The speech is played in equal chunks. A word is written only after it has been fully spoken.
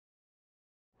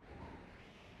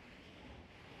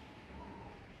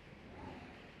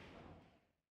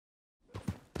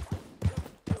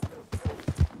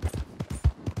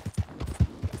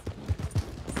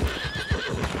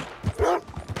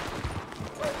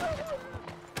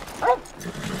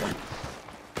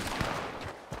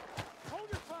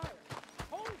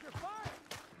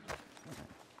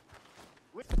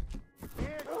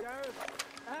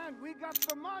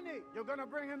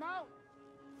him out?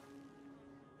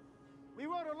 We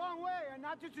rode a long way, and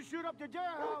not just to shoot up the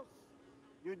jailhouse.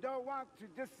 You don't want to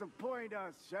disappoint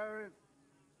us, Sheriff.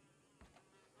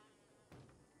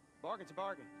 Bargain's a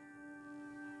bargain.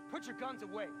 Put your guns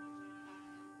away.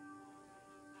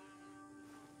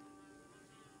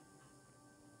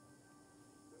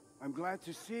 I'm glad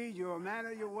to see you're a man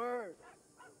of your word.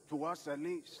 To us, at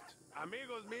least.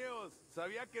 Amigos míos,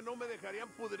 sabía que no me dejarían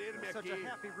pudrirme aquí. Such a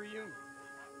happy reunion.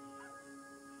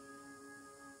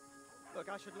 Look,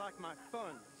 I should like my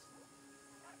funds,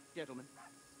 gentlemen.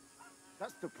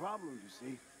 That's the problem, you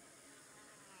see.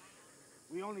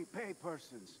 We only pay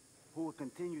persons who will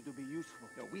continue to be useful.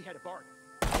 No, we had a bargain.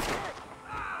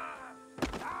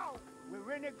 Now, we're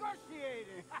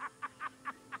renegotiating.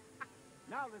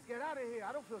 Now, let's get out of here.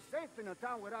 I don't feel safe in a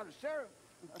town without a sheriff.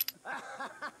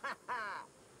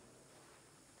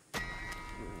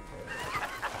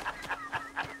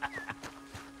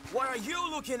 What are you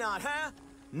looking at, huh?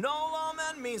 No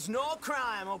lawman means no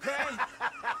crime, okay?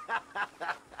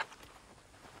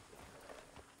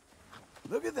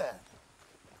 Look at that.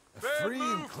 A Bad free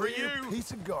and move for clear you.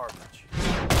 piece of garbage.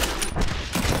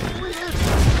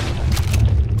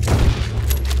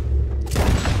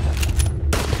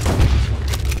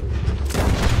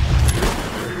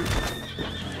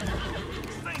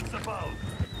 Thanks about.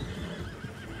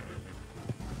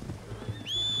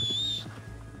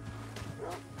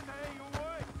 Hey,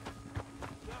 what?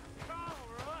 The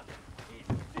camera is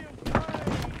still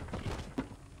playing.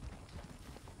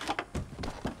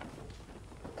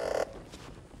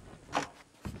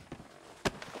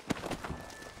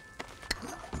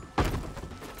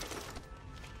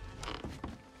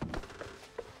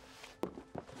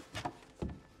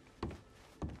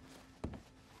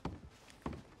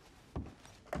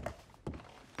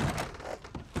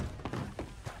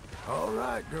 All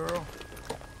right, girl.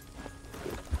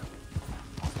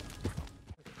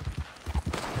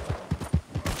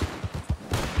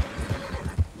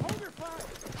 Hold your fire!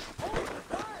 Hold your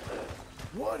fire!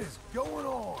 What is going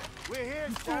on? We're here,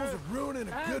 You fools Sheriff. are ruining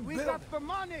a And good we building. got the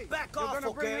money! Back You're off,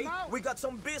 gonna bring okay? him out? We got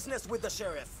some business with the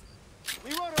sheriff.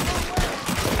 We rode a long way!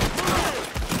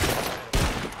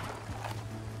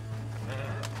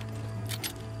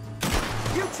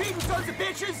 You cheating sons of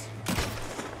bitches!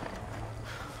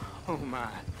 Oh my.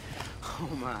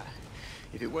 Oh my.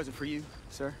 If it wasn't for you,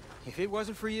 sir, if it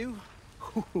wasn't for you,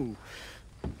 whew,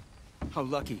 how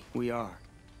lucky we are.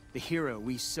 The hero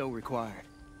we so required.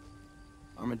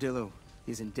 Armadillo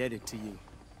is indebted to you,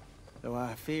 though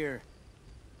I fear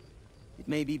it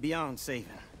may be beyond saving.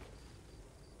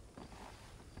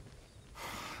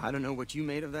 I don't know what you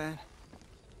made of that,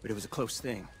 but it was a close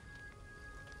thing.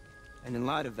 And in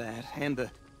light of that, and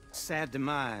the sad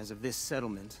demise of this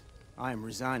settlement, I am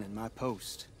resigning my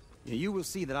post. You will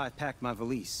see that I've packed my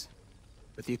valise,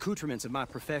 but the accoutrements of my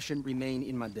profession remain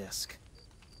in my desk.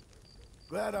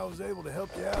 Glad I was able to help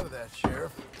you out of that,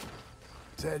 Sheriff.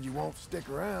 Sad you won't stick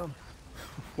around.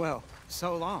 Well,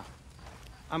 so long.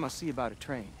 I must see about a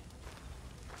train.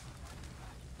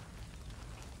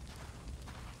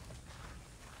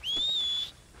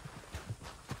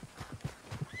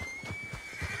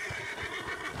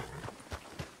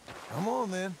 Come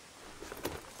on, then.